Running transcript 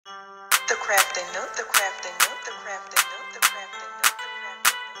the Crafting Nook, the Crafting Nook, the Crafting Nook, the Crafting Nook, the Crafting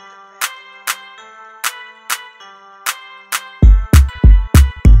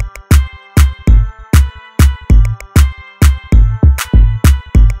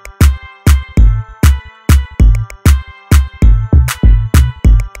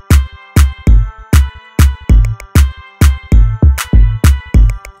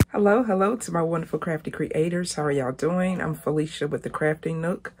Hello to my wonderful crafty creators. How are y'all doing? I'm Felicia with the Crafting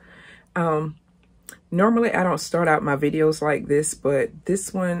Nook. Normally I don't start out my videos like this, but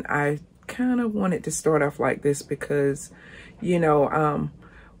this one I kind of wanted to start off like this because, you know,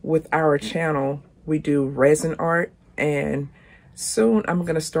 with our channel, we do resin art, and soon I'm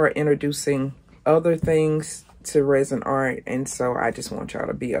going to start introducing other things to resin art. And so I just want y'all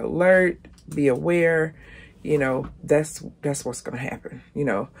to be alert, be aware. You know, that's what's going to happen, you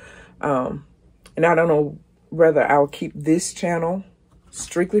know. And I don't know whether I'll keep this channel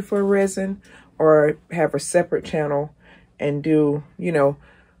strictly for resin or have a separate channel and do, you know,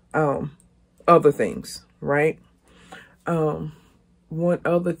 other things, right? One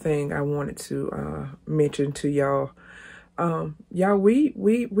other thing I wanted to mention to y'all, y'all,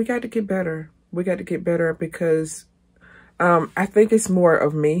 we got to get better. We got to get better because I think it's more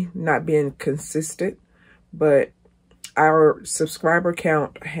of me not being consistent. But our subscriber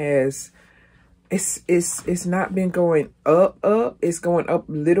count has, it's not been going up. It's going up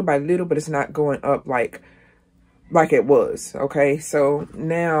little by little, but it's not going up like it was. Okay, so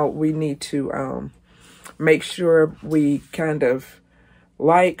now we need to make sure we kind of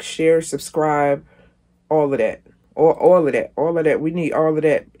like, share, subscribe, all of that. All of that. We need all of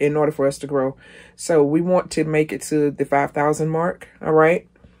that in order for us to grow. So we want to make it to the 5,000 mark. All right.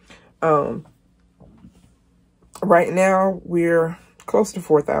 Right now, we're close to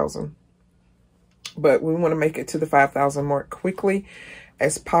 4,000, but we want to make it to the 5,000 mark quickly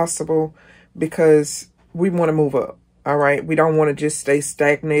as possible because we want to move up, all right? We don't want to just stay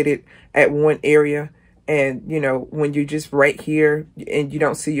stagnated at one area. And, you know, when you're just right here and you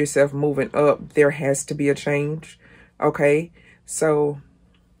don't see yourself moving up, there has to be a change, okay? So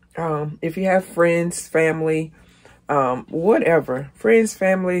if you have friends, family, whatever, friends,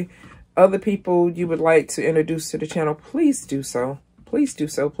 family, other people you would like to introduce to the channel, please do so. Please do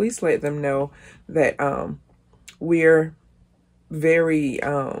so. Please let them know that we're very,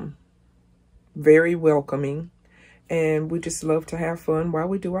 very welcoming, and we just love to have fun while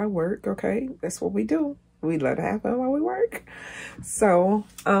we do our work, okay? That's what we do. We love to have fun while we work. So,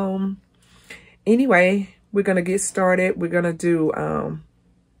 anyway, we're going to get started. We're going to do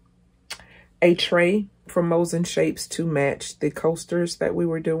a tray from Molds and Shapes to match the coasters that we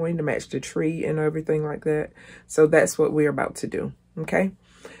were doing, to match the tree and everything like that. So that's what we're about to do, okay?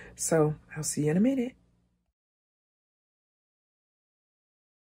 So I'll see you in a minute.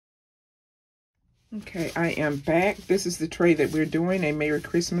 Okay, I am back. This is the tray that we're doing, a Merry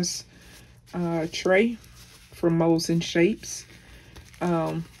Christmas tray from Molds and Shapes.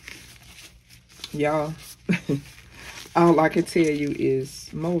 Y'all, all I can tell you is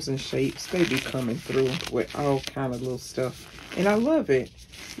Molds and Shapes, they be coming through with all kind of little stuff. And I love it.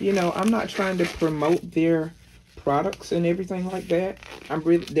 You know, I'm not trying to promote their products and everything like that.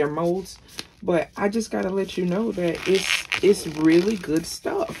 Their molds. But I just got to let you know that it's really good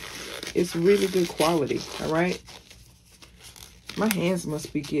stuff. It's really good quality, all right? My hands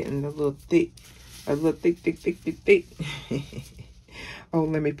must be getting a little thick. A little thick. Oh,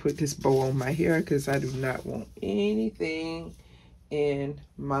 let me put this bow on my hair because I do not want anything in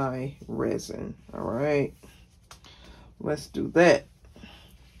my resin. All right. Let's do that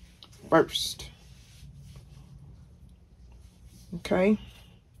first. Okay.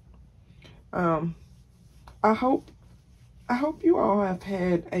 I hope you all have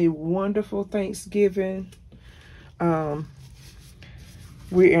had a wonderful Thanksgiving. We're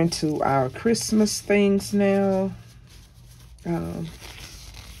into our Christmas things now.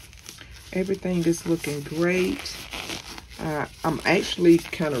 Everything is looking great. I'm actually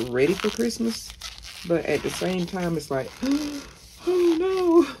kind of ready for Christmas, but at the same time, it's like, oh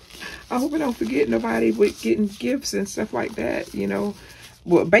no, I hope I don't forget nobody with getting gifts and stuff like that, you know.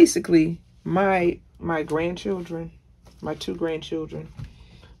 Well, basically, my grandchildren, my 2 grandchildren,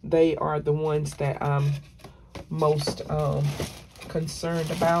 they are the ones that I'm most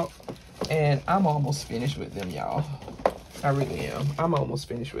concerned about, and I'm almost finished with them, y'all. I really am. I'm almost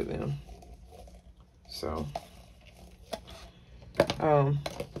finished with them. So, and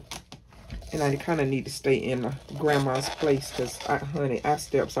I kind of need to stay in grandma's place because, honey, our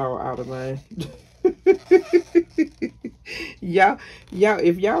steps are out of line. y'all,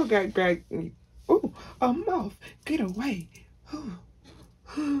 if y'all got, oh, a moth, get away.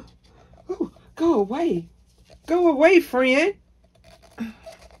 away. Go away, friend.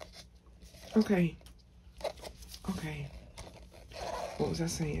 Okay. Okay. What was I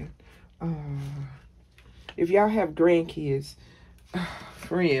saying? If y'all have grandkids,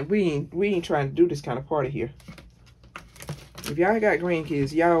 friend, we ain't trying to do this kind of party here. If y'all got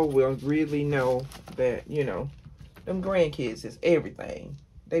grandkids, y'all will really know that, you know, them grandkids is everything.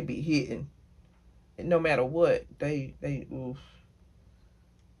 They be hitting. And no matter what, they oof.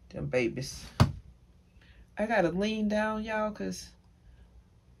 Them babies. I gotta lean down, y'all, cause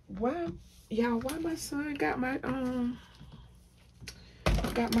why my son got my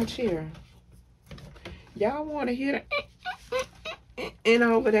chair? Y'all wanna hear the and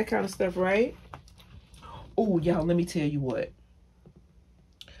all of that kind of stuff, right? Oh, y'all, let me tell you what.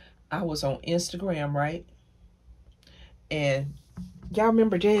 I was on Instagram, right? And y'all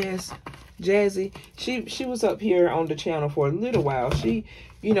remember Jazzy? She was up here on the channel for a little while. She,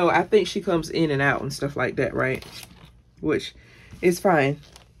 you know, I think she comes in and out and stuff like that, right? Which is fine,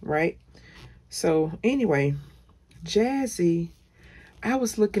 right? So anyway, Jazzy, I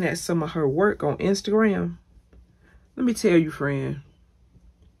was looking at some of her work on Instagram. Let me tell you, friend,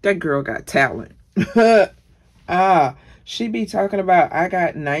 that girl got talent. She be talking about I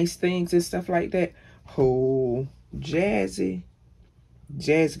got nice things and stuff like that. Oh, Jazzy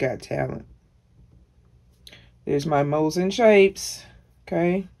got talent. There's my molds and shapes.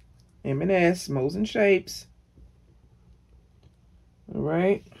 Okay. M&S, molds and shapes. All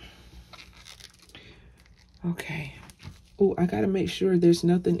right. Okay. Oh, I gotta make sure there's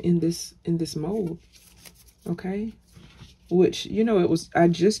nothing in this mold. Okay. Which, you know, I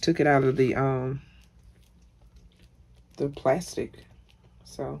just took it out of the plastic.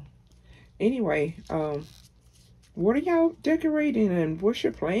 So anyway, what are y'all decorating and what's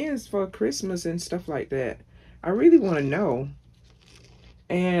your plans for Christmas and stuff like that? I really want to know.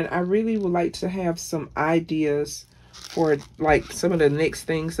 And I really would like to have some ideas for like some of the next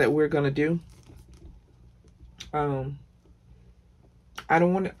things that we're going to do. I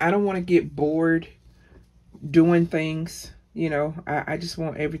don't want to get bored doing things, you know. I just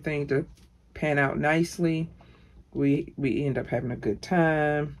want everything to pan out nicely. We end up having a good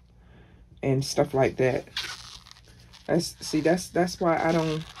time and stuff like that. That's why I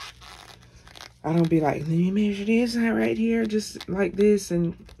don't be like, let me measure this right here just like this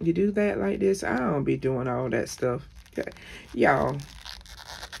and you do that like this. I don't be doing all that stuff. Y'all,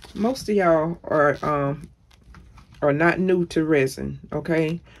 most of y'all are not new to resin,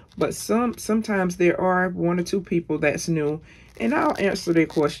 okay? But sometimes there are one or two people that's new, and I'll answer their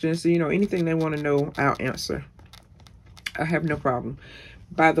questions. You know, anything they want to know, I'll answer. I have no problem.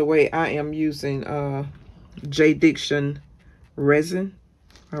 By the way, I am using J-Diction resin.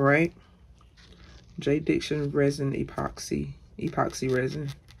 All right. J-Diction resin epoxy resin.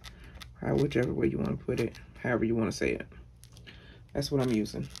 Whichever way you want to put it, however you want to say it. That's what I'm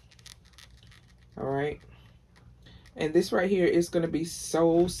using. All right. And this right here is going to be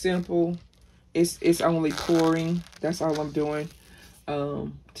so simple. It's only pouring. That's all I'm doing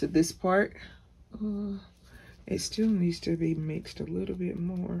to this part. It still needs to be mixed a little bit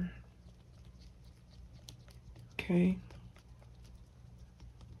more. Okay.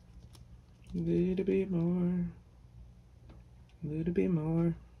 A little bit more. A little bit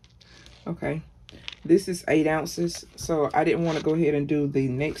more. Okay. This is 8 ounces. So I didn't want to go ahead and do the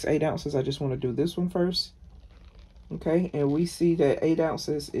next 8 ounces. I just want to do this one first. Okay. And we see that 8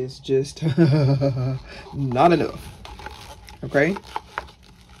 ounces is just not enough. Okay.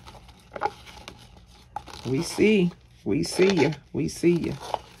 We see you. We see you,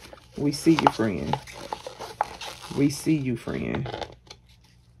 friend. We see you, friend.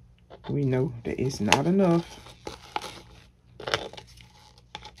 We know that it's not enough.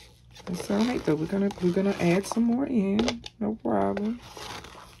 That's all right, though. We're gonna add some more in. No problem.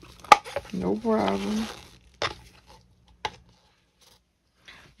 No problem.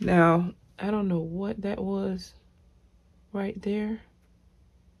 Now, I don't know what that was right there.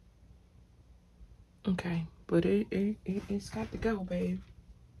 Okay, but it's got to go, babe.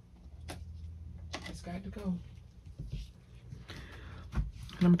 It's got to go.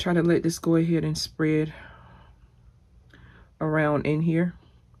 And I'm trying to let this go ahead and spread around in here.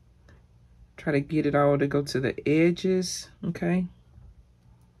 Try to get it all to go to the edges, okay?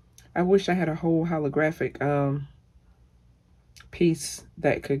 I wish I had a whole holographic piece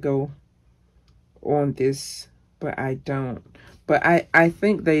that could go on this, but I don't. But I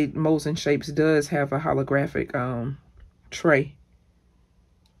think Molds and Shapes does have a holographic tray,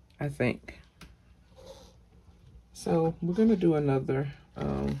 I think. So we're gonna do another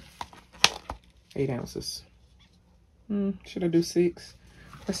 8 ounces. Should I do 6?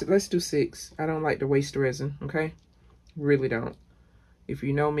 Let's do 6. I don't like to waste resin, okay? Really don't. If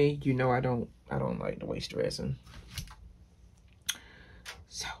you know me, you know I don't like to waste resin.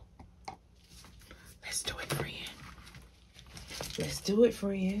 So let's do it, friend. Let's do it,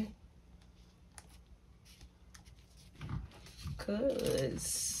 friend.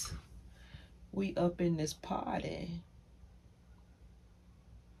 Cause we up in this party.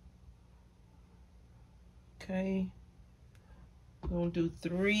 Okay. We're gonna do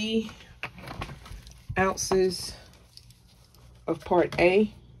 3 ounces of part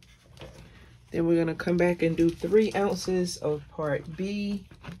A. Then we're gonna come back and do 3 ounces of part B.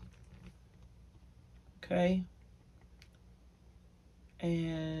 Okay.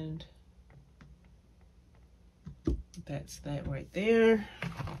 And that's that right there.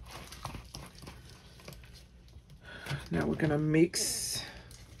 Now we're gonna mix.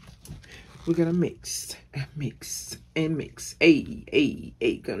 We're gonna mix and mix and mix.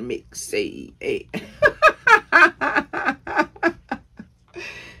 Gonna mix.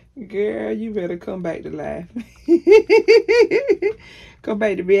 Girl, you better come back to life. Come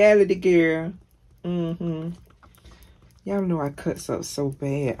back to reality, girl. Y'all know I cuts up so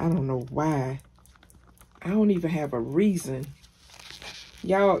bad. I don't know why. I don't even have a reason.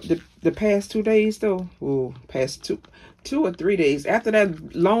 Y'all, the past 2 days though, well, past two or 3 days after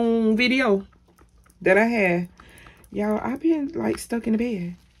that long video that I had, y'all, I've been like stuck in the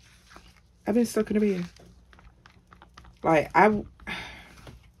bed. I've been stuck in the bed. Like I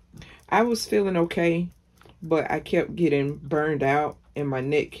was feeling okay, but I kept getting burned out and my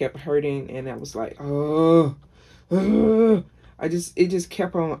neck kept hurting, and I was like, it just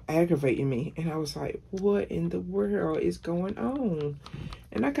kept on aggravating me, and I was like, what in the world is going on?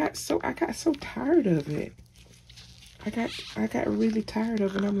 And I got so tired of it. I got really tired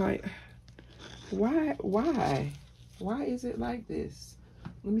of it. I'm like, why is it like this?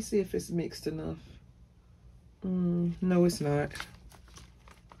 Let me see if it's mixed enough. No, it's not.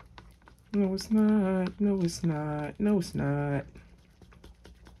 No, it's not. No, it's not. No, it's not.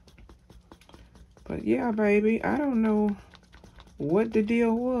 But yeah, baby, I don't know what the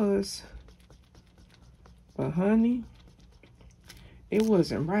deal was, but honey, it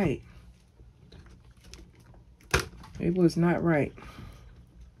wasn't right. It was not right.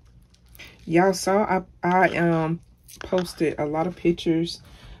 Y'all saw I posted a lot of pictures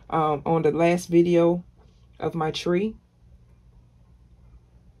on the last video of my tree.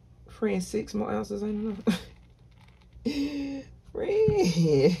 Friend, 6 more ounces, I don't know. Friend.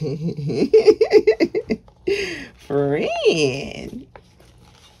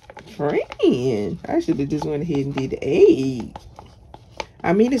 I should have just went ahead and did 8.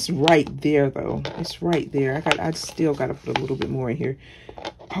 I mean, it's right there though. It's right there. I still gotta put a little bit more in here.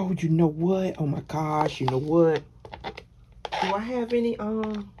 Oh, you know what? Oh my gosh, you know what? Do I have any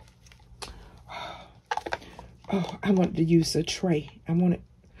oh, I wanted to use a tray.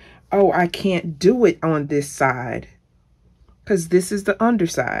 Oh, I can't do it on this side, because this is the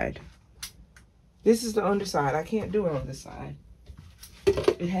underside. This is the underside. I can't do it on this side.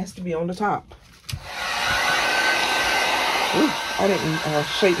 It has to be on the top. Ooh, I didn't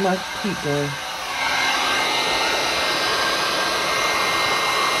shake my heat gun.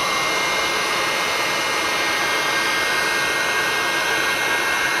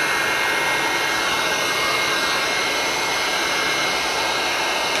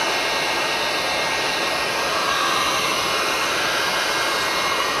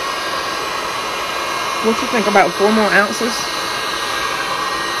 What you think about 4 more ounces?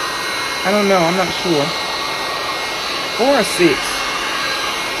 I don't know. I'm not sure. 4 or 6.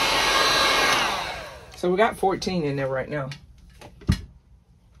 So we got 14 in there right now.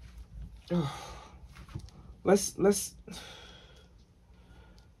 Oh. Let's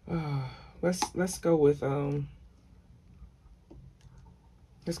go with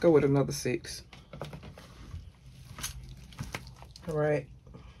another 6. All right.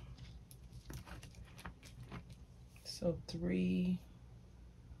 So 3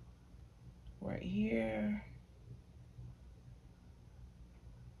 right here.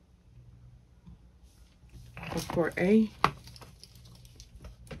 Of part A.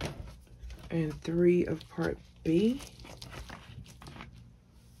 And 3 of part B.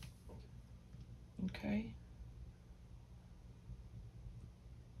 Okay.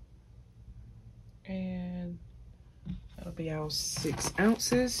 And that'll be our 6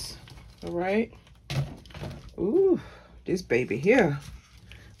 ounces. All right. Ooh, this baby here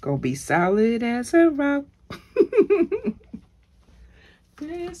gonna be solid as a rock.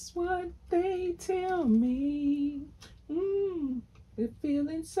 That's what they tell me. They're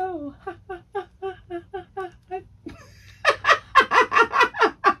feeling so hot.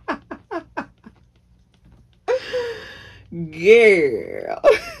 Girl.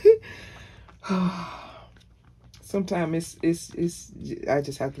 Sometimes it's I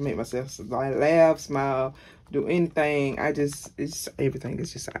just have to make myself laugh, smile, do anything. It's everything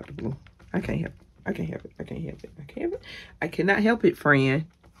is just out of the blue. I can't help it. I can't help it. I can't help it. I can't help it. I cannot help it, friend.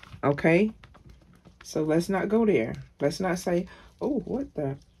 Okay? So let's not go there. Let's not say, oh, what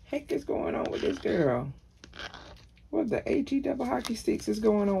the heck is going on with this girl? What the HE double hockey sticks is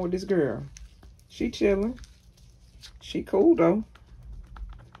going on with this girl? She chilling. She cool though.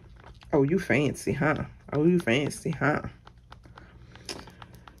 Oh, you fancy, huh? Oh, you fancy, huh?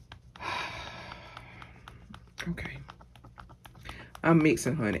 Okay. I'm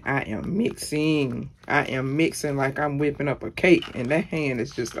mixing, honey. I am mixing. I am mixing like I'm whipping up a cake. And that hand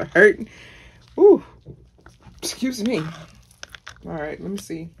is just a hurting. Ooh. Excuse me. All right, let me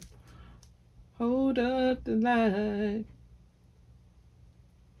see. Hold up the line.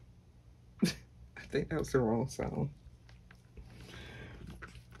 I think that was the wrong song.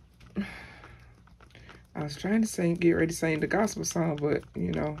 I was trying to get ready to sing the gospel song, but,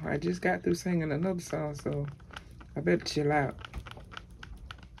 you know, I just got through singing another song, so I better chill out.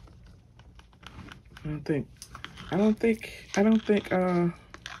 Oh,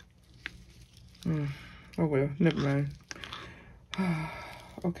 well, never mind.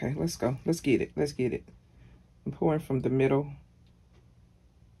 Okay, let's go. Let's get it. Let's get it. I'm pouring from the middle.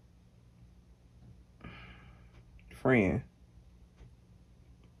 Friend.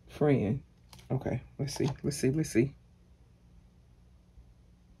 Okay, let's see. Let's see.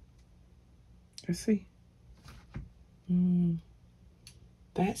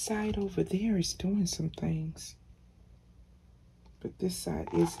 That side over there is doing some things. But this side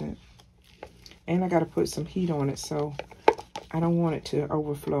isn't. And I got to put some heat on it, so I don't want it to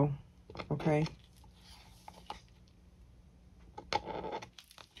overflow. Okay?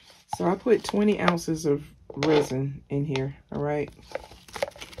 So I put 20 ounces of resin in here, all right?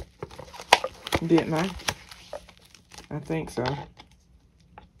 Didn't I? I think so.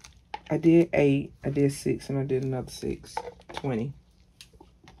 I did 8, I did 6, and I did another 6. 20.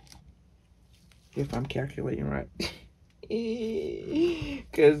 If I'm calculating right.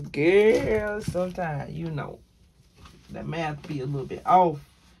 Because, girl, sometimes, you know, the math be a little bit off.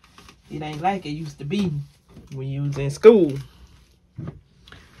 It ain't like it used to be when you was in school.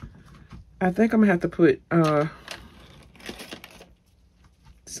 I think I'm going to have to put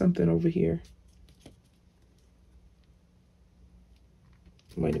something over here.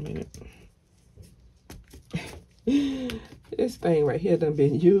 Wait a minute. This thing right here done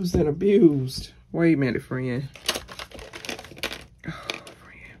been used and abused. Wait a minute, friend. Oh,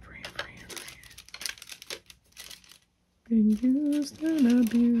 friend. Been used and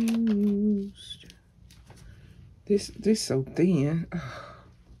abused. This so thin. Oh.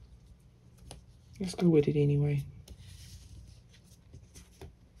 Let's go with it anyway.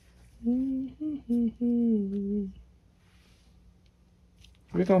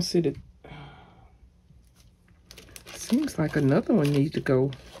 We're gonna sit it. Seems like another one needs to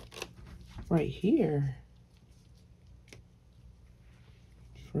go right here.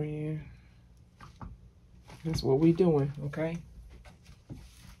 Friend. That's what we doing, okay?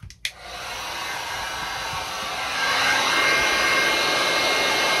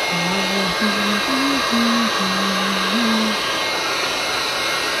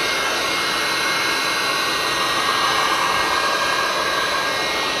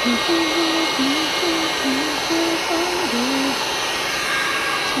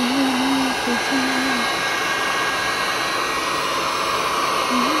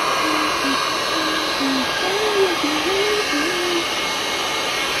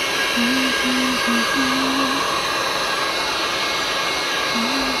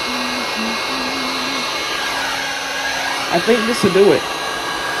 I think this will do it.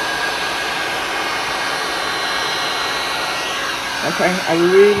 Okay, I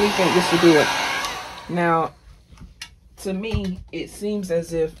really think this will do it. Now, to me, it seems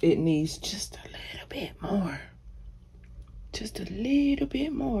as if it needs just a little bit more. Just a little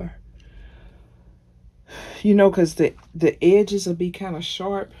bit more. You know, because the edges will be kind of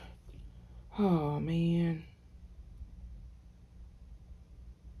sharp. Oh, man.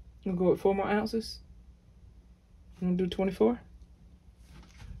 I'm gonna go with 4 more ounces. I'm gonna do 24.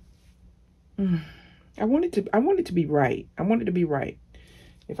 I want it to be right. I want it to be right.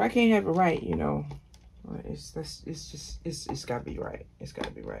 If I can't have it right, you know, it's gotta be right. It's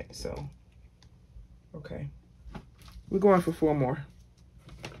gotta be right. So, okay, we're going for 4 more.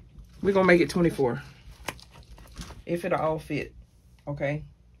 We're gonna make it 24. If it'll all fit, okay.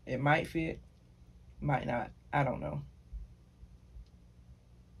 It might fit, might not. I don't know.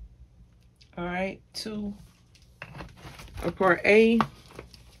 All right, 2. of part A,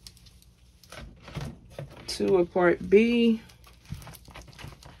 2 of part B.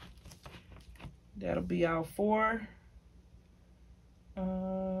 That'll be our 4.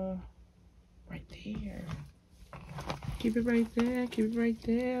 Right there. Keep it right there. Keep it right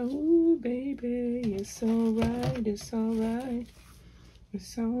there. Ooh, baby, it's alright. It's alright.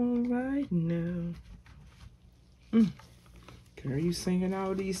 It's alright now. Girl, you singing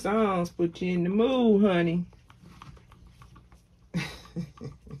all these songs put you in the mood, honey.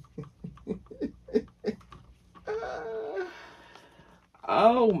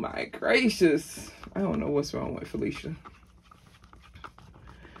 Oh my gracious. I don't know what's wrong with Falisha.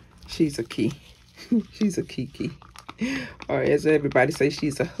 She's a key. She's a kiki. Or as everybody say,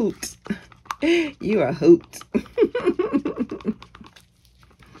 she's a hoot. You a hoot.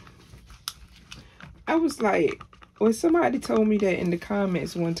 I was like, when somebody told me that in the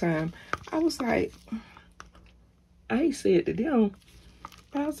comments one time, I was like, I ain't said to them.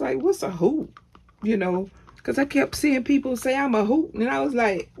 I was like, what's a hoot? You know, because I kept seeing people say I'm a hoot. And I was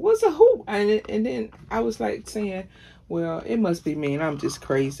like, what's a hoot? And then I was like saying, well, it must be me and I'm just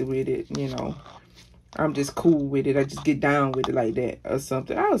crazy with it, you know. I'm just cool with it. I just get down with it like that or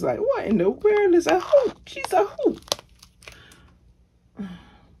something. I was like, what in the world is a hoot? She's a hoot.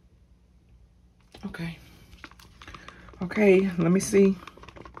 Okay. Okay, let me see.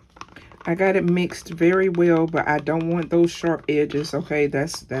 I got it mixed very well, but I don't want those sharp edges, okay?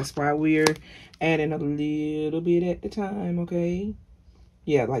 That's why we're adding a little bit at the time, okay?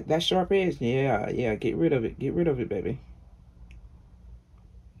 Yeah, like that sharp edge. Yeah, get rid of it. Get rid of it, baby.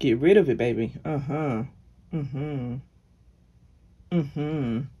 Get rid of it, baby. I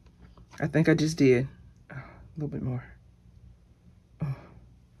think I just did. A little bit more.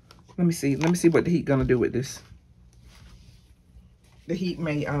 Let me see what the heat gonna do with this. The heat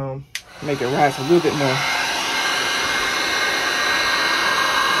may make it rise a little bit more.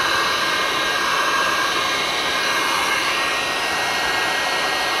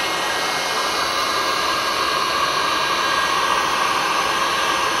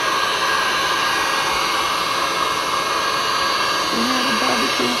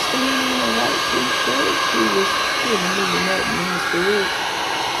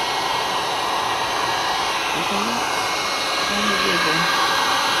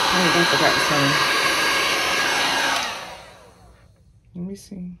 I forgot the song. Let me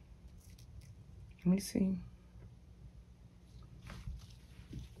see. Let me see.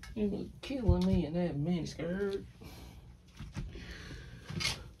 It was killing me in that miniskirt.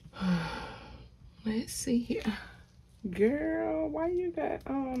 Let's see here. Girl, why you got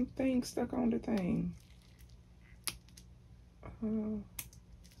things stuck on the thing?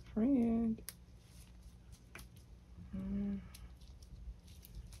 Friend.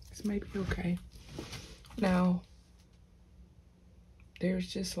 This may be okay. Now, there's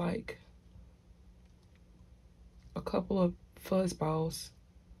just like a couple of fuzz balls.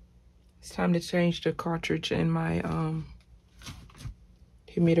 It's time to change the cartridge in my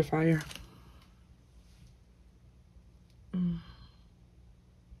humidifier.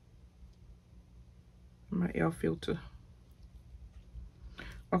 My air filter.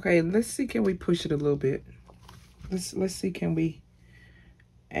 Okay, let's see, can we push it a little bit? Let's see, can we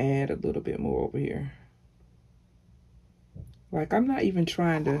add a little bit more over here? Like, I'm not even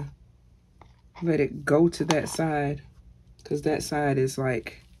trying to let it go to that side, because that side is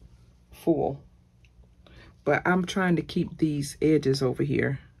like full. But I'm trying to keep these edges over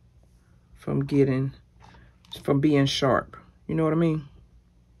here from being sharp. You know what I mean?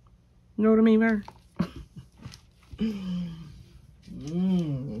 You know what I mean, man?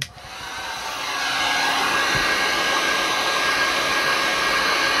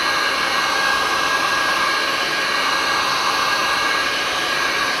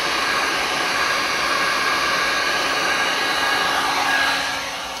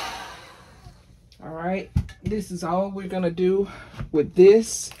 All right, this is all we're gonna do with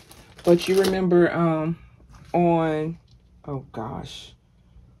this. But you remember on, oh gosh,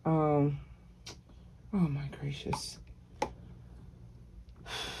 oh my gracious,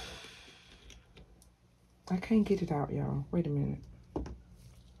 I can't get it out, y'all. Wait a minute.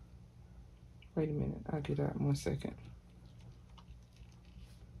 Wait a minute. I'll get out in 1 second.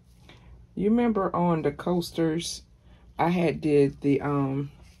 You remember on the coasters, I had did the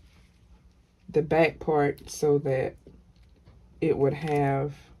back part so that it would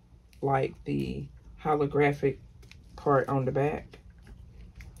have like the holographic part on the back.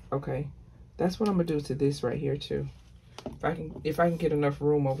 Okay, that's what I'm gonna do to this right here too. If I can get enough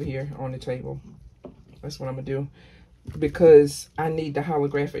room over here on the table. That's what I'm gonna do, because I need the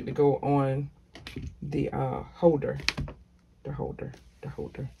holographic to go on the holder.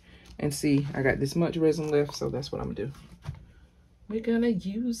 And see, I got this much resin left, so that's what I'm gonna do. We're gonna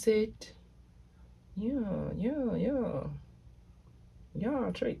use it. Yeah.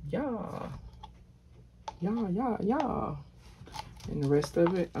 Trick, yeah. And the rest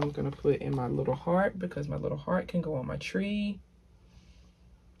of it, I'm gonna put in my little heart because my little heart can go on my tree.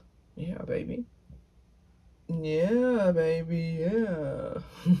 Yeah, baby. Yeah, baby, yeah.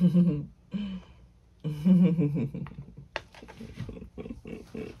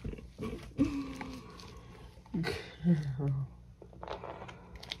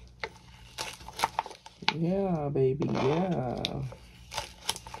 Yeah, baby, yeah.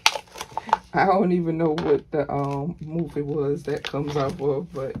 I don't even know what the movie was that comes off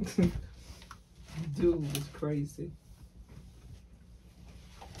of, but dude was crazy.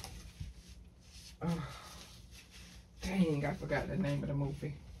 Oh, dang, I forgot the name of the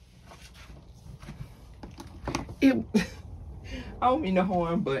movie. I don't mean no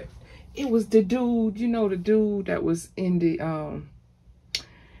harm, but it was the dude, you know, the dude that was in the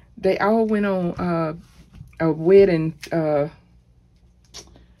they all went on a wedding, oh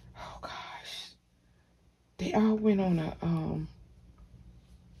gosh, they all went on a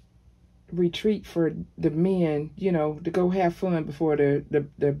retreat for the men, you know, to go have fun before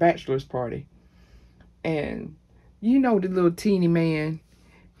the bachelor's party. And you know, the little teeny man,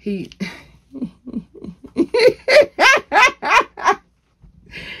 he's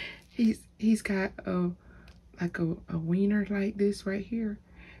got like a wiener like this right here,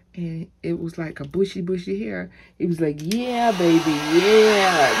 and it was like a bushy hair. He was like, yeah, baby,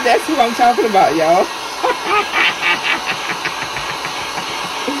 yeah. That's what I'm talking about, y'all.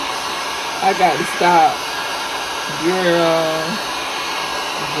 I got to stop. Girl.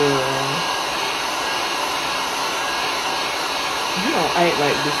 You don't act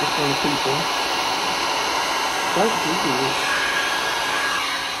like this in front of people. Don't do this.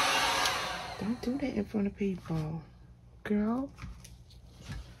 Don't do that in front of people, girl.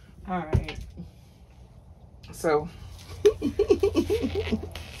 Alright. So,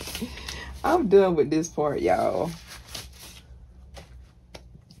 I'm done with this part, y'all.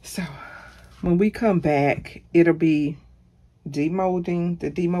 So, when we come back, it'll be demolding, the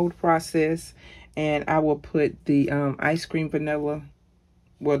demold process, and I will put the ice cream vanilla,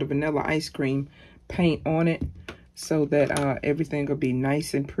 well, the vanilla ice cream paint on it so that everything will be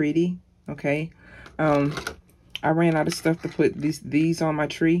nice and pretty. Okay. I ran out of stuff to put these on my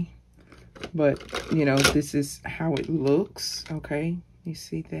tree, but you know, this is how it looks. Okay, you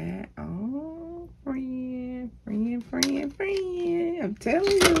see that? Oh, friend, I'm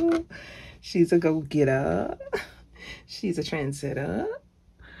telling you, she's a go-getter. She's a trendsetter.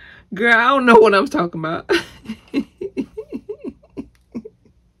 Girl, I don't know what I'm talking about.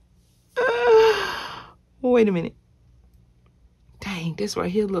 Wait a minute. Dang, this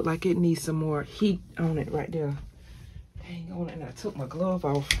right here look like it needs some more heat on it right there. Dang on it, and I took my glove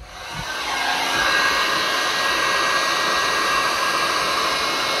off.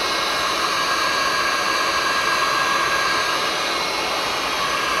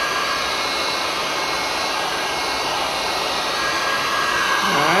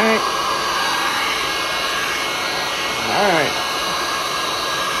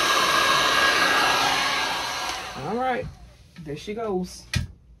 All right. There she goes.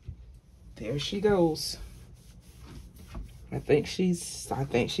 There she goes. I think she's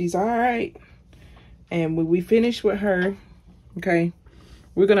all right. And when we finish with her, okay,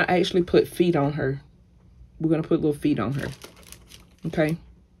 we're gonna actually put feet on her. We're gonna put little feet on her. Okay.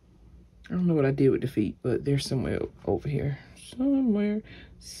 I don't know what I did with the feet, but they're somewhere over here. Somewhere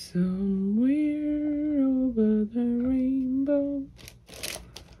over the rainbow.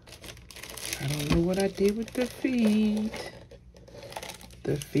 I don't know what I did with the feet.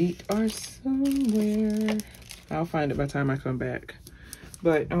 The feet are somewhere. I'll find it by the time I come back.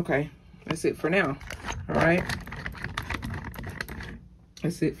 But, okay. That's it for now. All right.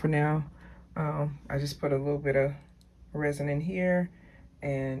 That's it for now. I just put a little bit of resin in here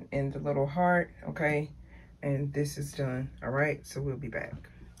and in the little heart. Okay. And this is done. All right. So we'll be back.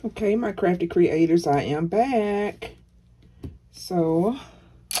 Okay, my crafty creators, I am back. So,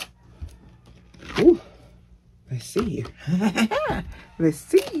 ooh, let's see. Let's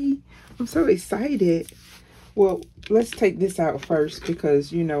see. I'm so excited. Well, let's take this out first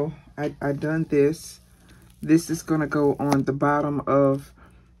because, you know, I done this. This is going to go on the bottom of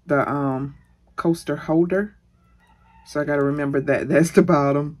the coaster holder. So I got to remember that that's the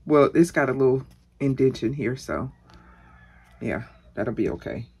bottom. Well, it's got a little indentation here, so yeah, that'll be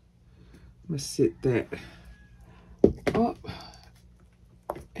okay. I'm going to sit that up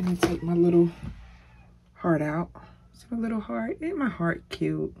and then take my little heart out. It's a little heart. Ain't my heart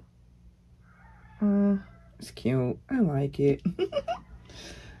cute? It's cute. I like it.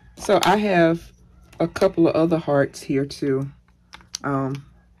 So I have a couple of other hearts here too,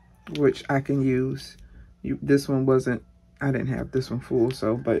 which I can use. This one wasn't, I didn't have this one full,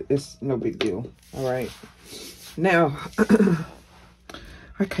 so, but it's no big deal. All right. Now,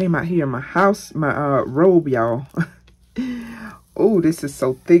 I came out here in my house, my robe, y'all. Oh, this is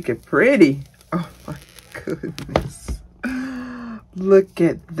so thick and pretty. Oh my goodness. Look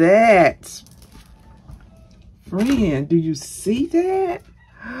at that. Friend, do you see that?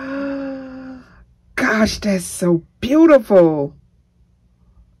 Gosh, that's so beautiful.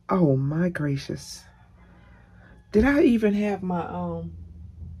 Oh my gracious. Did I even have my, I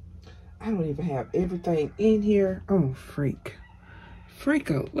don't even have everything in here. Oh, freak.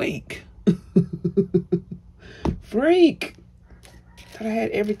 Freak-a-leak. Freak. Thought I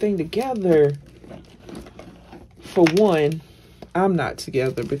had everything together. For one, I'm not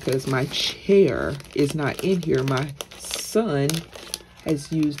together because my chair is not in here. My son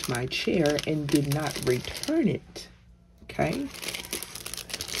has used my chair and did not return it. Okay?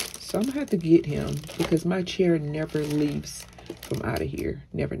 So I'm gonna have to get him because my chair never leaves from out of here.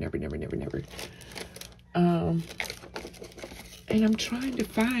 Never, never, never, never, never. And I'm trying to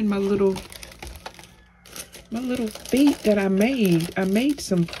find my little feet that I made. I made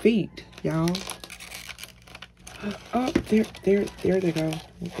some feet, y'all. Oh, there they go.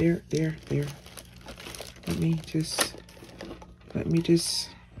 There. Let me just,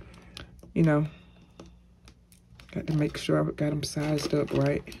 you know, got to make sure I got them sized up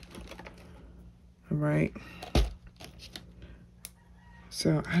right. All right.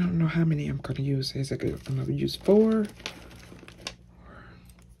 So I don't know how many I'm gonna use. I'm gonna use 4,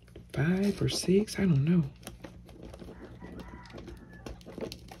 5, or 6. I don't know.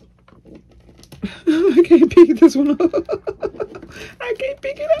 I can't pick this one up. I can't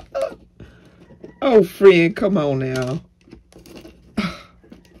pick it up. Oh, friend, come on now.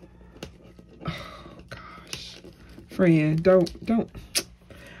 Oh, gosh. Friend, don't.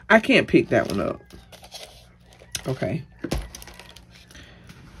 I can't pick that one up. Okay.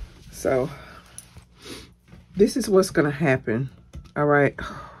 So, this is what's going to happen. All right.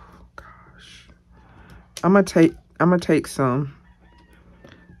 Oh, gosh. I'm going to take some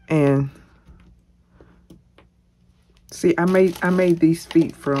and see, I made these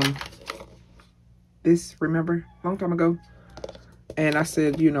feet from this, remember, long time ago. And I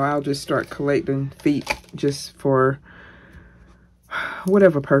said, you know, I'll just start collecting feet just for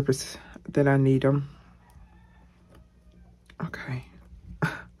whatever purpose that I need them. Okay.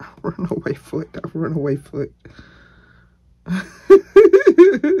 Runaway foot.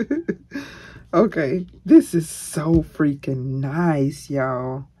 Okay. This is so freaking nice,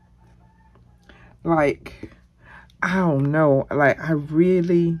 y'all. Like, I don't know. Like, I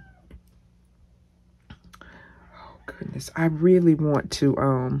really want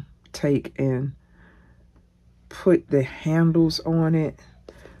to take and put the handles on it.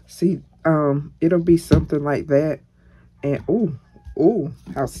 See, it'll be something like that. And oh,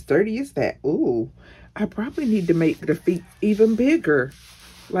 how sturdy is that? Oh, I probably need to make the feet even bigger,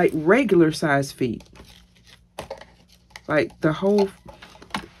 like regular size feet. Like the whole,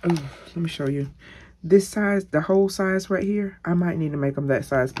 let me show you. This size, the whole size right here, I might need to make them that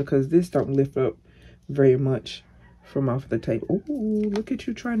size because this don't lift up very much from off the table. Oh, look at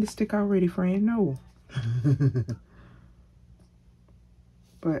you trying to stick already, friend. No.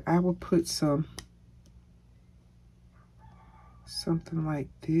 But I will put something like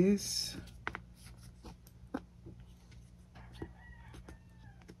this.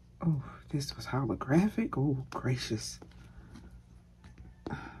 Oh, this was holographic. Oh, gracious.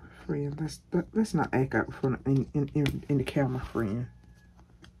 Friend, let's not act out in the camera, friend.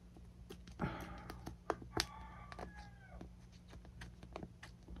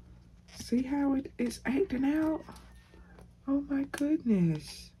 See how it is acting out? Oh my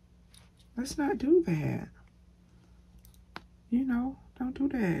goodness. Let's not do that. You know, don't do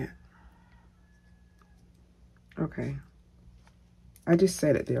that. Okay. I just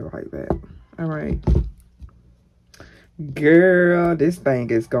set it there like that. All right. Girl, this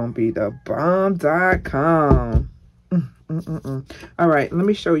thing is gonna be the bomb.com. All right, let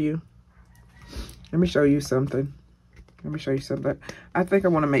me show you. Let me show you something. I think I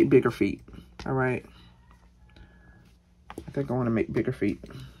want to make bigger feet. All right. I think I want to make bigger feet.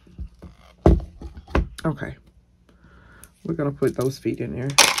 Okay. We're gonna put those feet in there.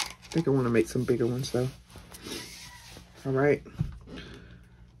 I think I want to make some bigger ones though. All right.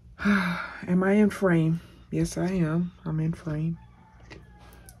 Am I in frame? Yes, I am. I'm in frame.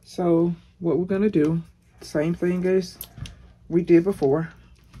 So what we're gonna do Same thing as we did before.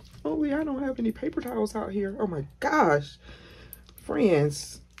 Only I don't have any paper towels out here. Oh my gosh.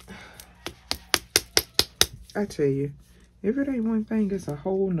 Friends. I tell you, if it ain't one thing, it's a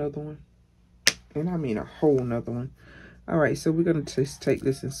whole nother one. And I mean a whole nother one. All right, so we're going to just take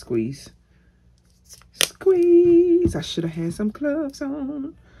this and squeeze. Squeeze. I should have had some gloves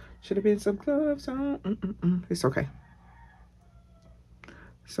on. Should have been some gloves on. It's okay.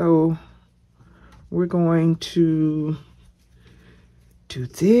 So we're going to do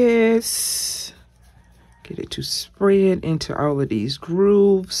this. Get it to spread into all of these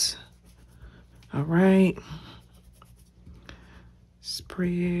grooves. All right.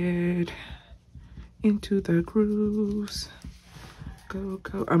 Spread into the grooves. Go,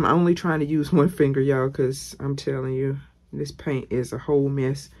 go. I'm only trying to use one finger, y'all, because I'm telling you, this paint is a whole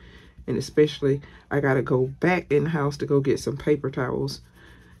mess. And especially, I got to go back in the house to go get some paper towels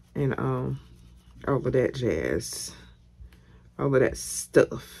and all of that jazz. All of that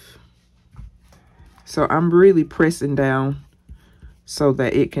stuff. So I'm really pressing down so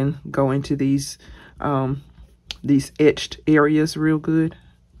that it can go into these etched areas real good.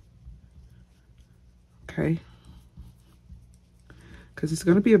 Okay. Because it's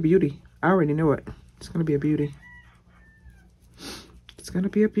going to be a beauty. I already know it. It's going to be a beauty. It's going to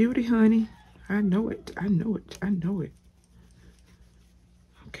be a beauty, honey. I know it. I know it. I know it.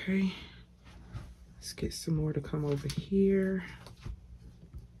 Okay. Let's get some more to come over here.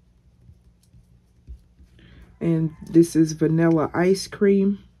 And this is vanilla ice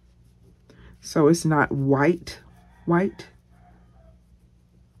cream. So it's not white.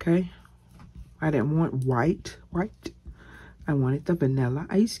 Okay. I didn't want white. I wanted the vanilla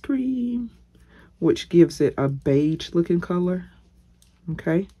ice cream, which gives it a beige looking color.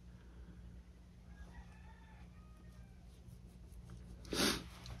 Okay.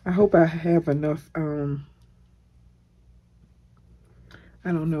 I hope I have enough, I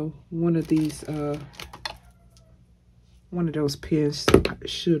don't know, one of these, one of those pens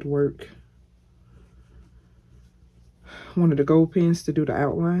should work. One of the gold pens to do the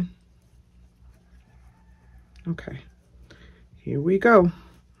outline. Okay, here we go.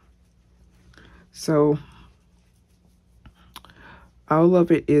 So all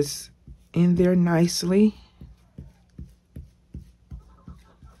of it is in there nicely.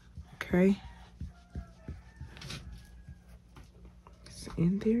 Okay. It's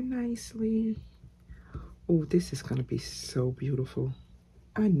in there nicely. Oh, this is going to be so beautiful.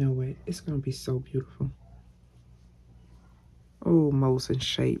 I know it. It's going to be so beautiful. Oh, molds and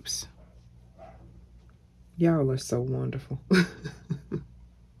shapes. Y'all are so wonderful.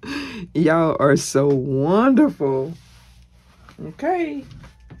 Y'all are so wonderful. Okay.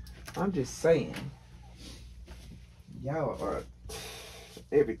 I'm just saying. Y'all are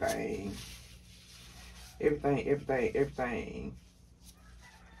everything. Everything.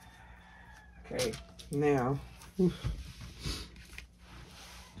 Okay. Now,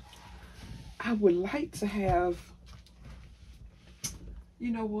 I would like to have,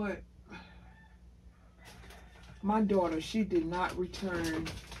 you know what? My daughter, she did not return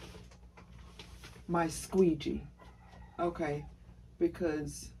my squeegee. Okay.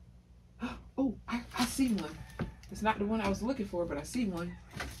 Because, oh, I see one. It's not the one I was looking for, but I see one.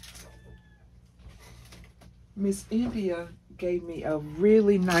 Miss India gave me a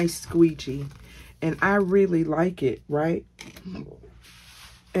really nice squeegee. And I really like it, right?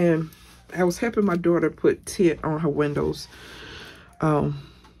 And I was helping my daughter put tint on her windows.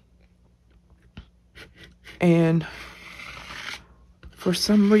 And for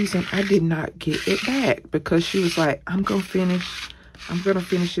some reason, I did not get it back. Because she was like, I'm going to finish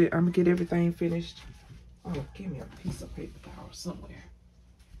it. I'm going to get everything finished. Oh, give me a piece of paper towel somewhere.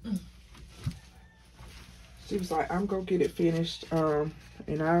 She was like, I'm going to get it finished.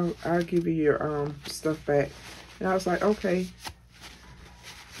 And I'll give you your stuff back. And I was like, okay.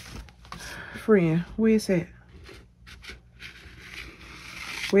 Friend, where's that?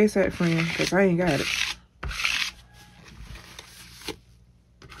 Where's that, friend? Because I ain't got it.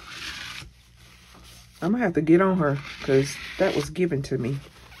 I'm going to have to get on her because that was given to me.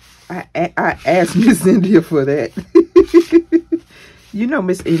 I asked Miss India for that. You know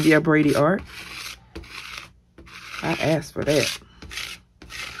Miss India Brady Art. I asked for that.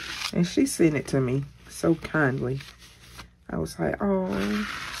 And she sent it to me so kindly. I was like, oh.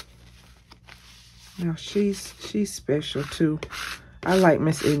 Now she's special too. I like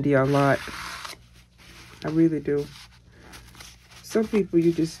Miss India a lot. I really do. Some people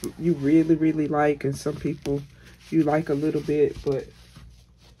you really like, and some people you like a little bit, but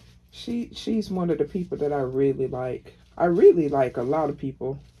she's one of the people that I really like. I really like a lot of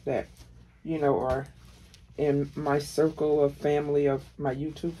people that, you know, are in my circle of family, of my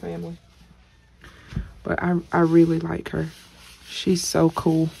YouTube family. But I really like her. She's so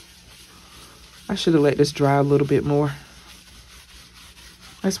cool. I should have let this dry a little bit more.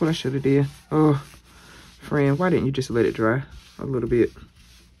 That's what I should have did. Oh, friend, why didn't you just let it dry a little bit?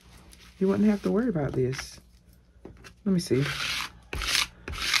 You wouldn't have to worry about this. Let me see.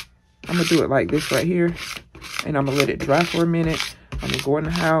 I'm gonna do it like this right here, and I'm gonna let it dry for a minute. I'm gonna go in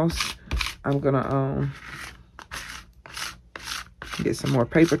the house. I'm gonna get some more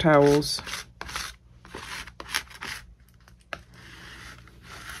paper towels.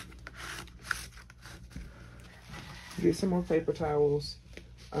 Get some more paper towels.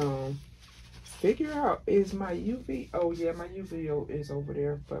 Figure out, is my UV, oh yeah, my UV is over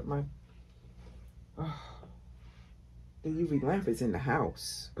there, but my the UV lamp is in the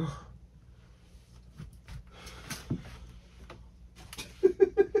house.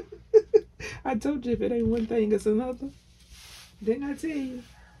 I told you if it ain't one thing, it's another. Didn't I tell you?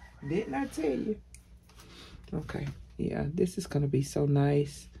 Didn't I tell you? Okay, yeah, this is gonna be so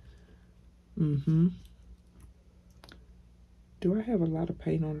nice. Do I have a lot of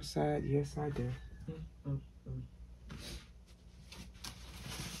paint on the side? Yes, I do.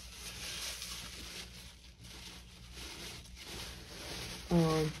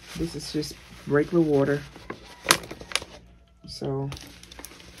 This is just regular water. So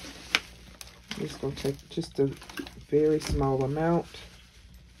I'm just gonna take just a very small amount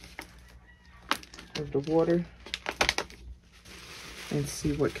of the water and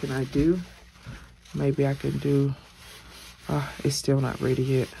see what can I do. Maybe I can do, it's still not ready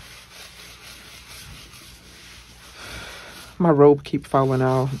yet. My robe keep falling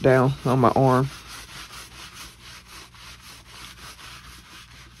all down on my arm.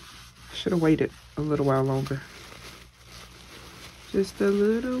 Should have waited a little while longer. Just a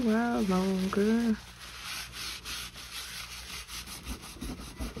little while longer.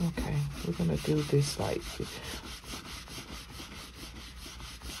 Okay, we're gonna do this like,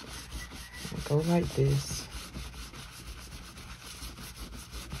 go like this.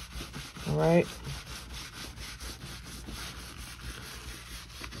 All right.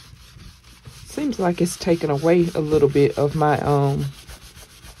 Seems like it's taken away a little bit of my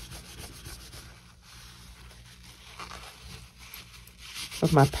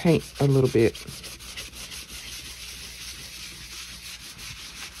paint a little bit.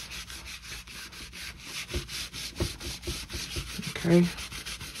 Okay.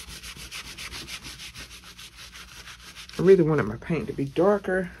 I really wanted my paint to be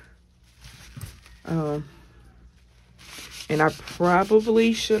darker. And I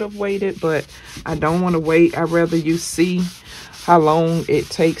probably should have waited, but I don't want to wait. I'd rather you see how long it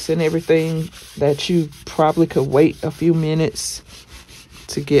takes and everything, that you probably could wait a few minutes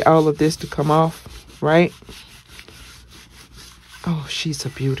to get all of this to come off, right? Oh, she's a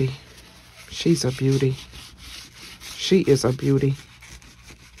beauty. She's a beauty. She is a beauty.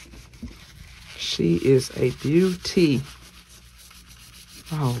 She is a beauty.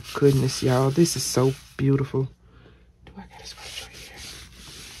 Oh, goodness, y'all. This is so beautiful. Do I got a scratch right here?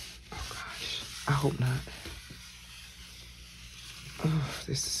 Oh, gosh. I hope not. Oh,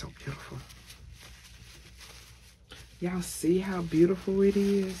 this is so beautiful. Y'all see how beautiful it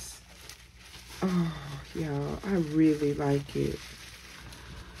is? Oh, y'all, I really like it.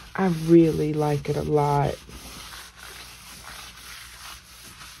 I really like it a lot.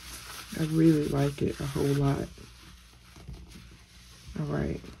 I really like it a whole lot. All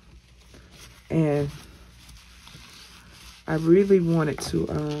right. And I really wanted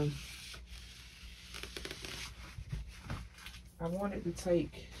to, I wanted to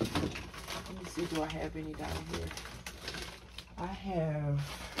take, let me see, do I have any down here? I have,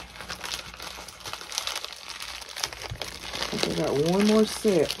 I think I got one more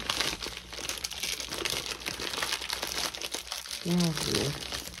set down here.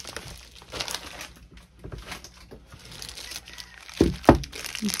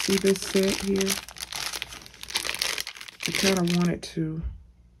 You see this set here? I kind of wanted to,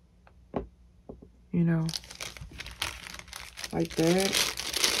 you know, like that,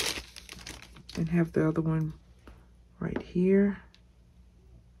 and have the other one right here.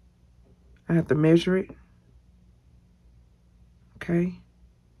 I have to measure it. Okay.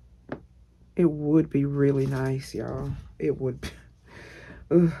 It would be really nice, y'all. It would.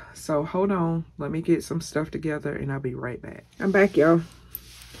 So hold on. Let me get some stuff together and I'll be right back. I'm back, y'all.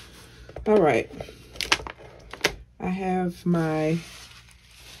 All right. I have my,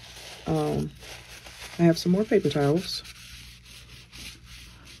 I have some more paper towels.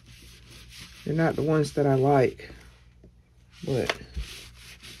 They're not the ones that I like, but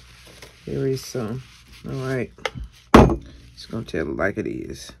there is some. All right. Just gonna tell it like it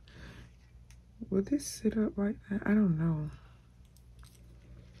is. Will this sit up like that? I don't know.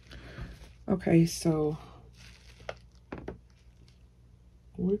 Okay, so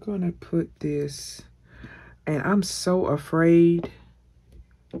we're gonna put this, and I'm so afraid,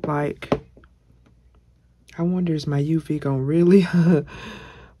 like, I wonder is my UV gonna really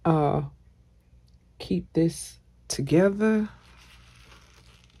keep this together?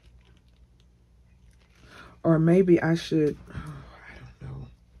 Or maybe I should, I don't know,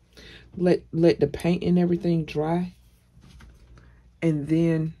 let the paint and everything dry, and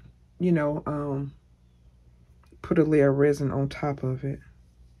then, you know, put a layer of resin on top of it.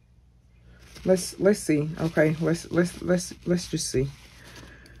 Let's see. Okay, let's just see.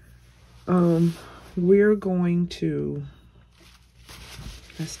 We're going to,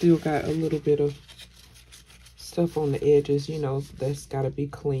 I still got a little bit of stuff on the edges, you know, that's got to be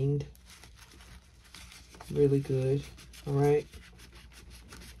cleaned really good. All right,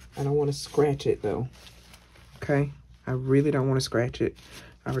 I don't want to scratch it though. Okay, I really don't want to scratch it.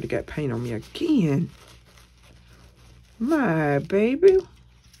 I already got paint on me again. My baby.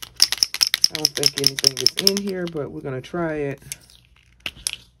 I don't think anything is in here, but we're gonna try it.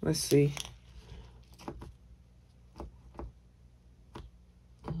 Let's see.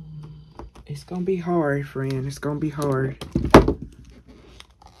 It's gonna be hard, friend. It's gonna be hard.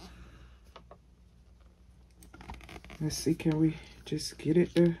 Let's see, can we just get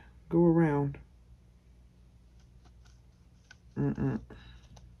it to go around? Oh,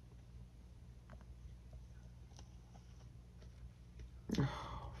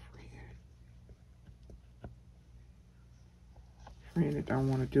 friend, I don't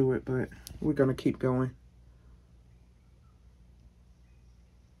want to do it, but we're gonna keep going.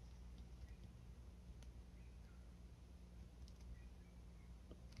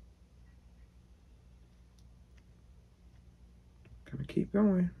 Gonna keep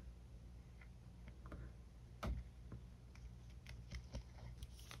going.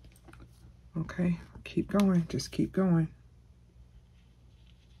 Okay, keep going. Just keep going.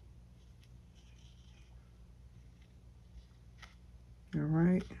 All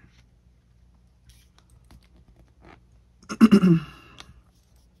right.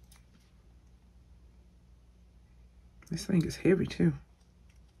 This thing is heavy too.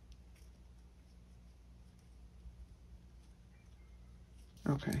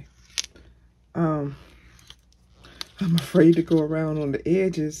 Okay. I'm afraid to go around on the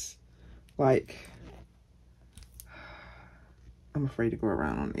edges. Like, I'm afraid to go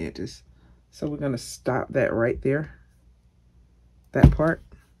around on the edges. So we're gonna stop that right there. That part.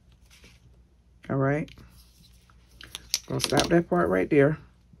 All right. Gonna stop that part right there.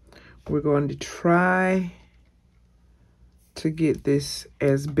 We're going to try to get this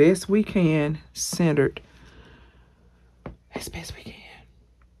as best we can centered. As best we can.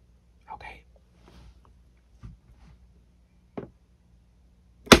 Okay.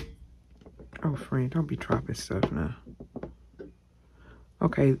 Oh, friend, don't be dropping stuff now.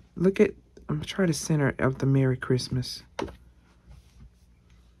 Okay, look at, I'm gonna try to center of the Merry Christmas.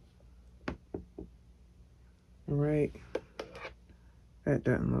 All right. That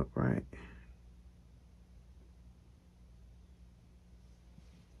doesn't look right.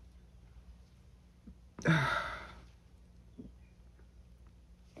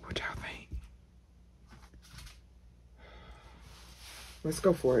 What y'all think? Let's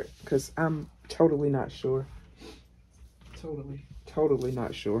go for it, because I'm totally not sure. Totally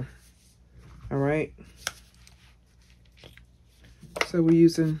not sure. All right. So we're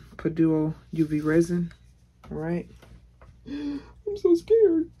using PuDuo UV resin. All right. I'm so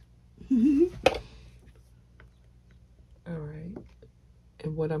scared. All right.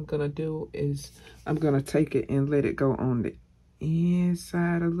 And what I'm going to do is I'm going to take it and let it go on the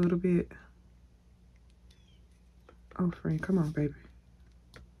inside a little bit. Oh, friend, come on, baby.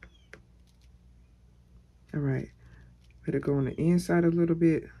 All right. Let it go on the inside a little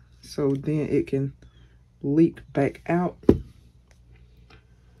bit so then it can leak back out.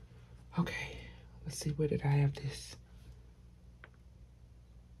 Okay. Let's see, where did I have this?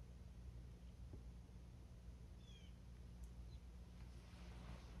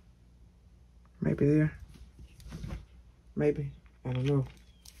 Maybe there. Maybe. I don't know.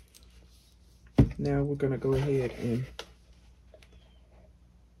 Now we're going to go ahead and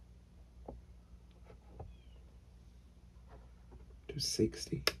do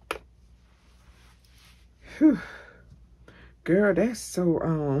 60. Whew. Girl, that's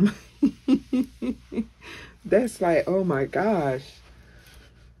so, that's like, oh my gosh.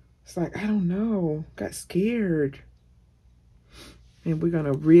 It's like, I don't know. Got scared. And we're going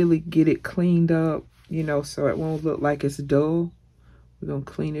to really get it cleaned up, you know, so it won't look like it's dull. We're gonna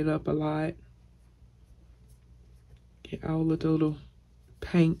clean it up a lot. Get all the little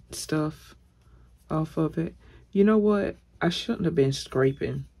paint stuff off of it. You know what? I shouldn't have been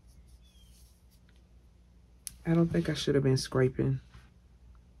scraping. I don't think I should have been scraping.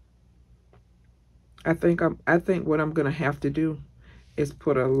 I think what I'm gonna have to do is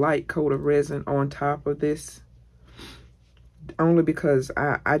put a light coat of resin on top of this. Only because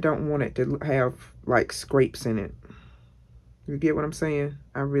I don't want it to have like scrapes in it. You get what I'm saying?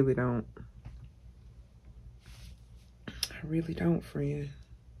 I really don't. I really don't, friend.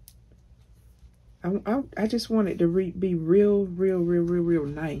 I just want it to be real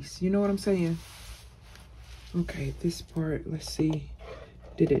nice. You know what I'm saying? Okay, this part, let's see.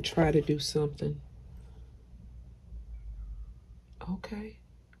 Did it try to do something? Okay.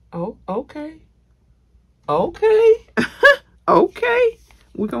 Oh, okay. Okay. Okay.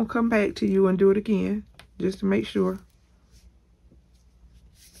 We're going to come back to you and do it again, just to make sure.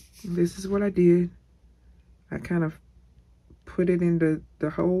 This is what I did. I kind of put it in the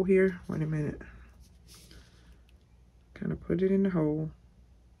hole here. Wait a minute. Kind of put it in the hole.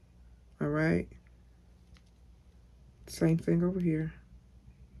 All right. Same thing over here.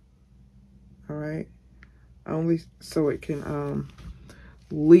 All right. Only so it can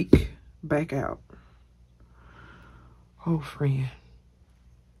leak back out. Oh, friend.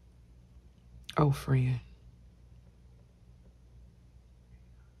 Oh, friend.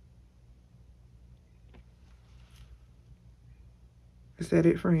 Is that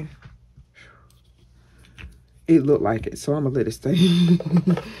it, friend? It looked like it, so I'm gonna let it stay.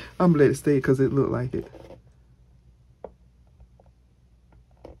 I'm gonna let it stay because it looked like it.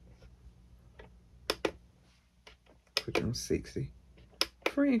 Put it on 60.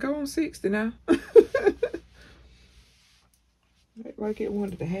 Friend, go on 60 now. Like it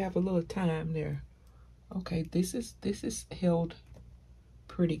wanted to have a little time there. Okay, this is held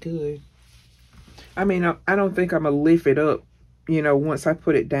pretty good. I mean, I don't think I'm gonna lift it up, you know, once I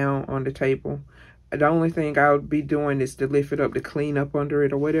put it down on the table. The only thing I'll be doing is to lift it up to clean up under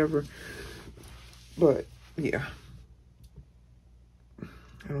it or whatever. But yeah,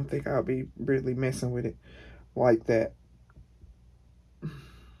 I don't think I'll be really messing with it like that.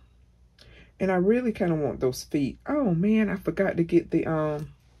 And I really kind of want those feet. Oh man, I forgot to get the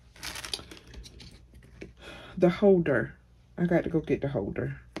holder. I got to go get the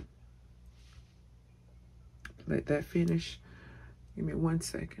holder. Let that finish. Give me 1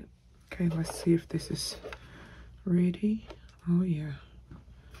 second. Okay, let's see if this is ready. Oh yeah,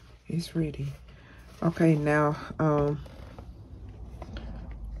 it's ready. Okay, now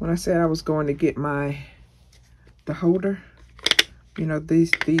when I said I was going to get the holder, you know,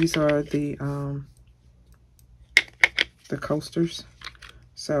 these are the coasters.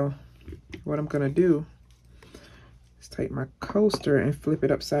 So what I'm gonna do is take my coaster and flip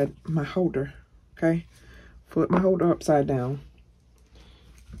it upside my holder. Okay, flip my holder upside down.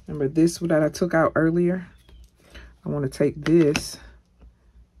 Remember this that I took out earlier? I want to take this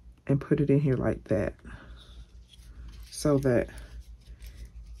and put it in here like that, so that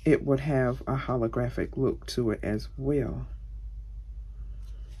it would have a holographic look to it as well.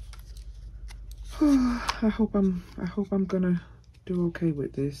 I hope I'm gonna do okay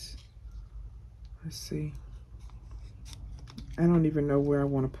with this. Let's see. I don't even know where I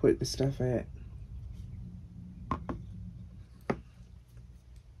want to put the stuff at.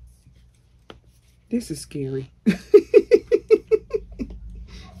 This is scary.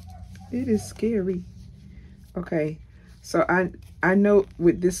 It is scary. Okay, so I know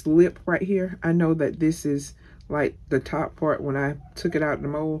with this lip right here, I know that this is like the top part. When I took it out of the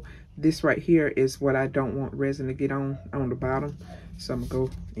mold, this right here is what I don't want resin to get on the bottom. So I'm gonna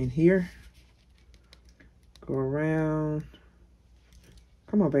go in here, go around.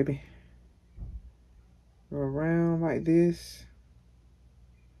 Come on, baby. Go around like this.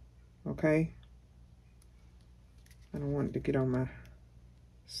 Okay. I don't want it to get on my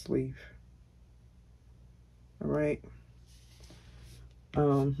sleeve. All right.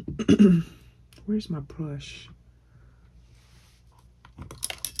 Where's my brush?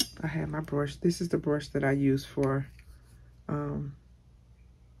 I have my brush. This is the brush that I use for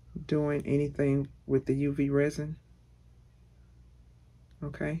doing anything with the UV resin.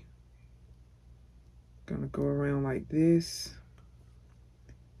 Okay. Gonna go around like this.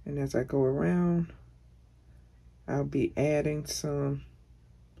 And as I go around, I'll be adding some,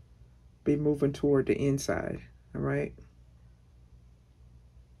 be moving toward the inside, all right?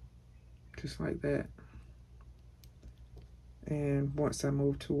 Just like that. And once I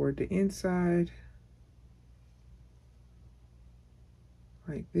move toward the inside,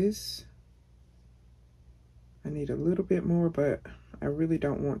 like this, I need a little bit more, but I really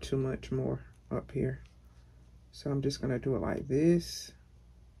don't want too much more up here. So I'm just gonna do it like this.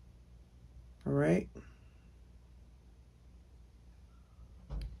 All right.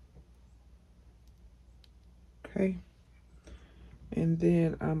 Okay. And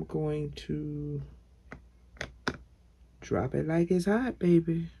then I'm going to drop it like it's hot,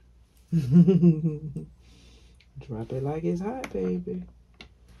 baby. Drop it like it's hot, baby.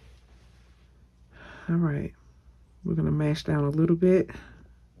 All right. We're gonna mash down a little bit.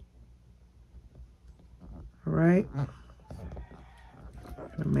 All right.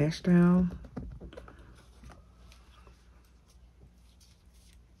 Gonna mash down.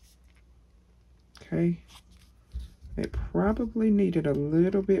 Okay. It probably needed a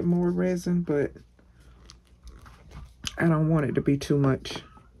little bit more resin, but I don't want it to be too much.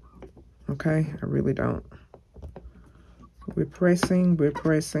 Okay, I really don't. We're pressing, we're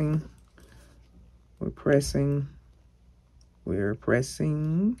pressing, we're pressing, we're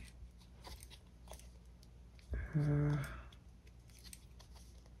pressing.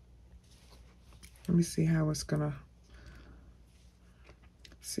 Let me see how it's gonna.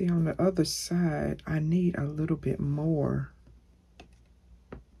 See, on the other side, I need a little bit more.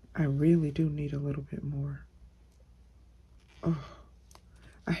 I really do need a little bit more. Oh,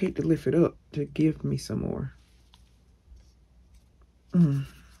 I hate to lift it up to give me some more.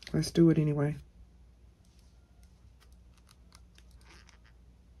 Let's do it anyway.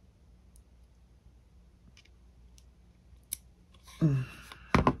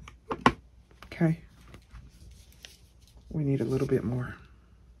 Okay. We need a little bit more.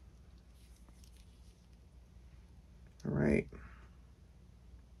 All right.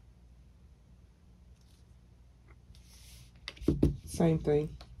 Same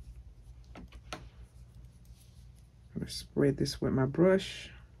thing. I'm gonna spread this with my brush.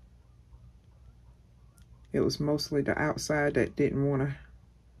 It was mostly the outside that didn't want to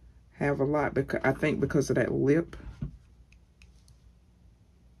have a lot, because I think because of that lip. I'm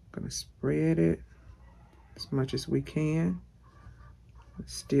gonna spread it as much as we can.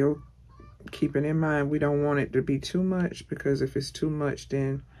 Still keeping in mind we don't want it to be too much, because if it's too much,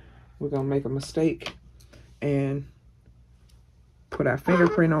 then we're gonna make a mistake and put our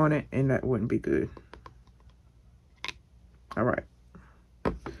fingerprint on it, and that wouldn't be good. All right.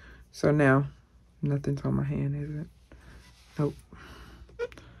 So now, nothing's on my hand, is it? Nope.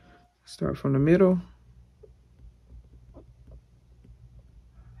 Start from the middle.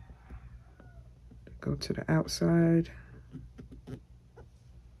 Go to the outside.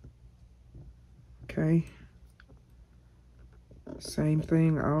 Okay. Same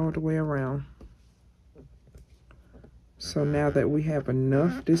thing all the way around. So now that we have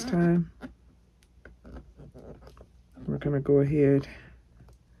enough this time, we're gonna go ahead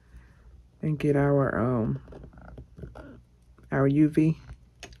and get our UV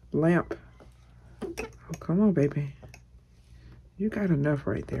lamp. Oh, come on, baby. You got enough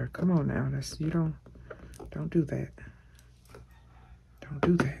right there. Come on now. Don't do that. Don't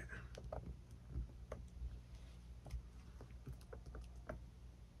do that.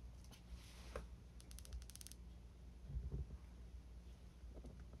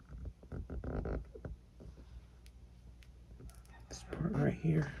 This part right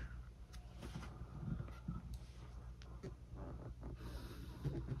here.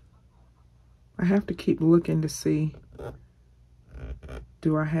 I have to keep looking to see,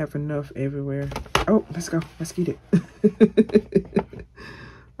 do I have enough everywhere? Oh, let's go. Let's get it.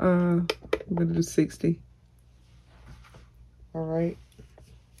 I'm gonna do 60. All right.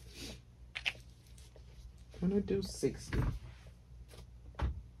 I'm gonna do 60.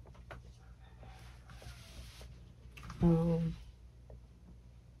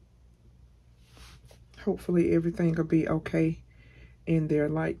 Hopefully everything will be okay in there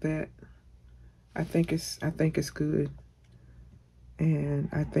like that. I think it's good. And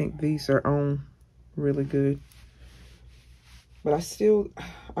I think these are on really good. But I still,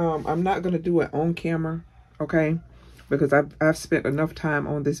 I'm not going to do it on camera, okay? Because I've spent enough time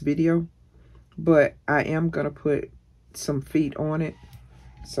on this video. But I am going to put some feet on it.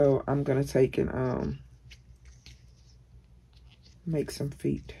 So I'm going to take and make some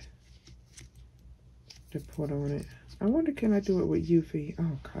feet to put on it. I wonder, can I do it with UV?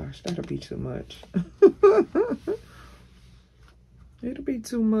 Oh gosh, that'll be too much. It'll be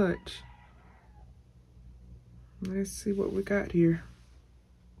too much. Let's see what we got here.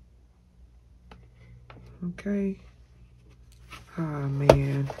 Okay. Ah,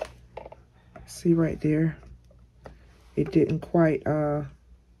 man. See right there? It didn't quite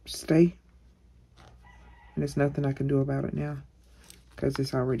stay. And there's nothing I can do about it now, because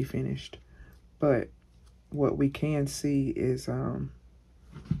it's already finished. But what we can see is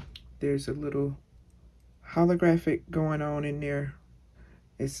there's a little holographic going on in there.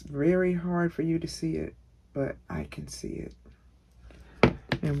 It's very hard for you to see it, but I can see it.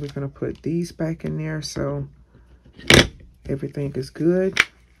 And we're going to put these back in there so everything is good.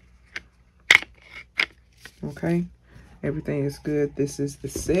 Okay, everything is good. This is the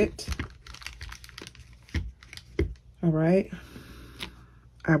set. All right.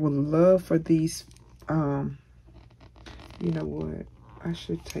 I would love for these, you know what? I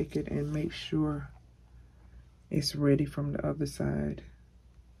should take it and make sure it's ready from the other side.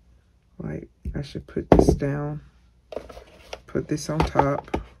 Like, I should put this down, put this on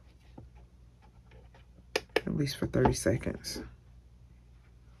top, at least for 30 seconds.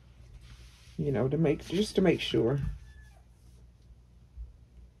 You know, just to make sure.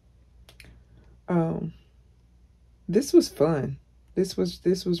 This was fun. This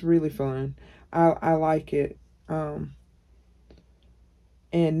was really fun. I like it. And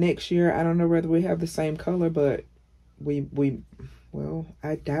next year, I don't know whether we have the same color, but well,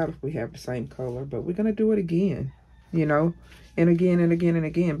 I doubt if we have the same color, but we're gonna do it again, you know, and again and again and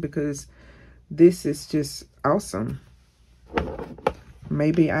again, because this is just awesome.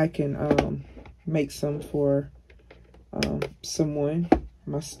 Maybe I can make some for someone,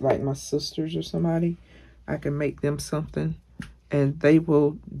 like my sisters or somebody. I can make them something and they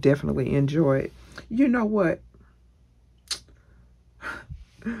will definitely enjoy it. You know what?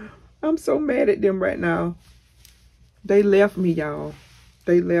 I'm so mad at them right now. They left me, y'all.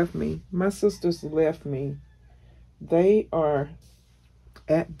 They left me. My sisters left me. They are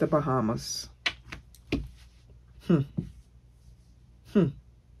at the Bahamas.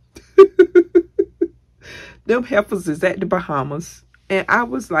 Them heifers is at the Bahamas. And I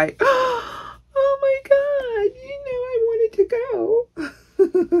was like, oh my God, you know I wanted to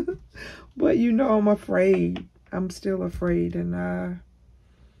go. But you know I'm afraid. I'm still afraid, and I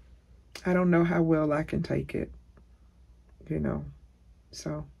don't know how well I can take it. You know.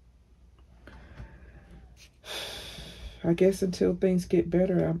 So I guess until things get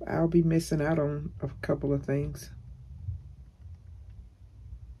better, I'll be missing out on a couple of things.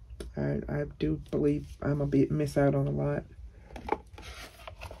 I do believe I'm a bit miss out on a lot,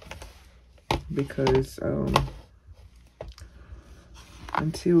 because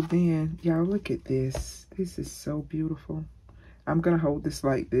until then, y'all, look at this. This is so beautiful. I'm gonna hold this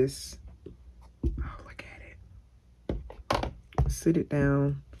like this. Oh, look at it. Sit it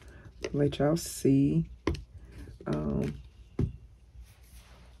down, let y'all see.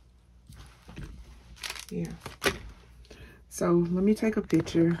 Yeah. So let me take a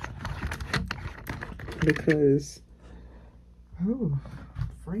picture, because, oh,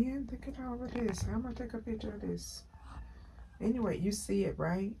 friend, look at all of this. I'm gonna take a picture of this. Anyway, you see it,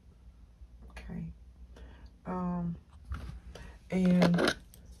 right? Okay. And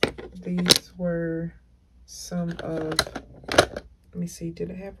these were some of, let me see, did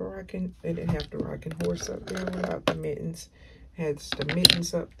it have a rocking? It didn't have the rocking horse up there without the mittens. It has the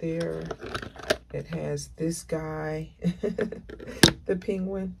mittens up there. It has this guy, the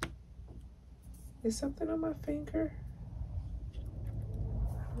penguin. Is something on my finger?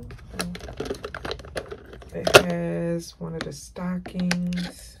 It has one of the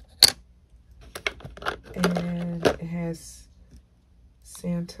stockings, and it has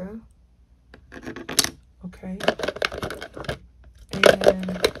Santa. Okay.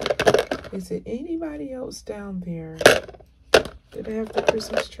 And is it anybody else down there? Did they have the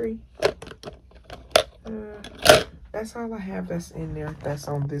Christmas tree? That's all I have that's in there. That's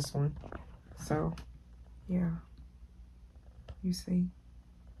on this one. So, yeah. You see?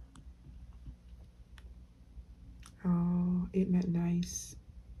 Oh, isn't that nice?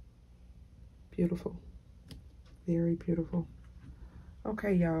 Beautiful. Very beautiful.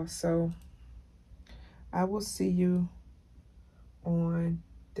 Okay, y'all. So, I will see you on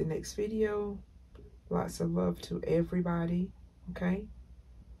the next video. Lots of love to everybody. Okay?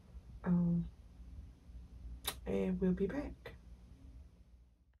 And we'll be back.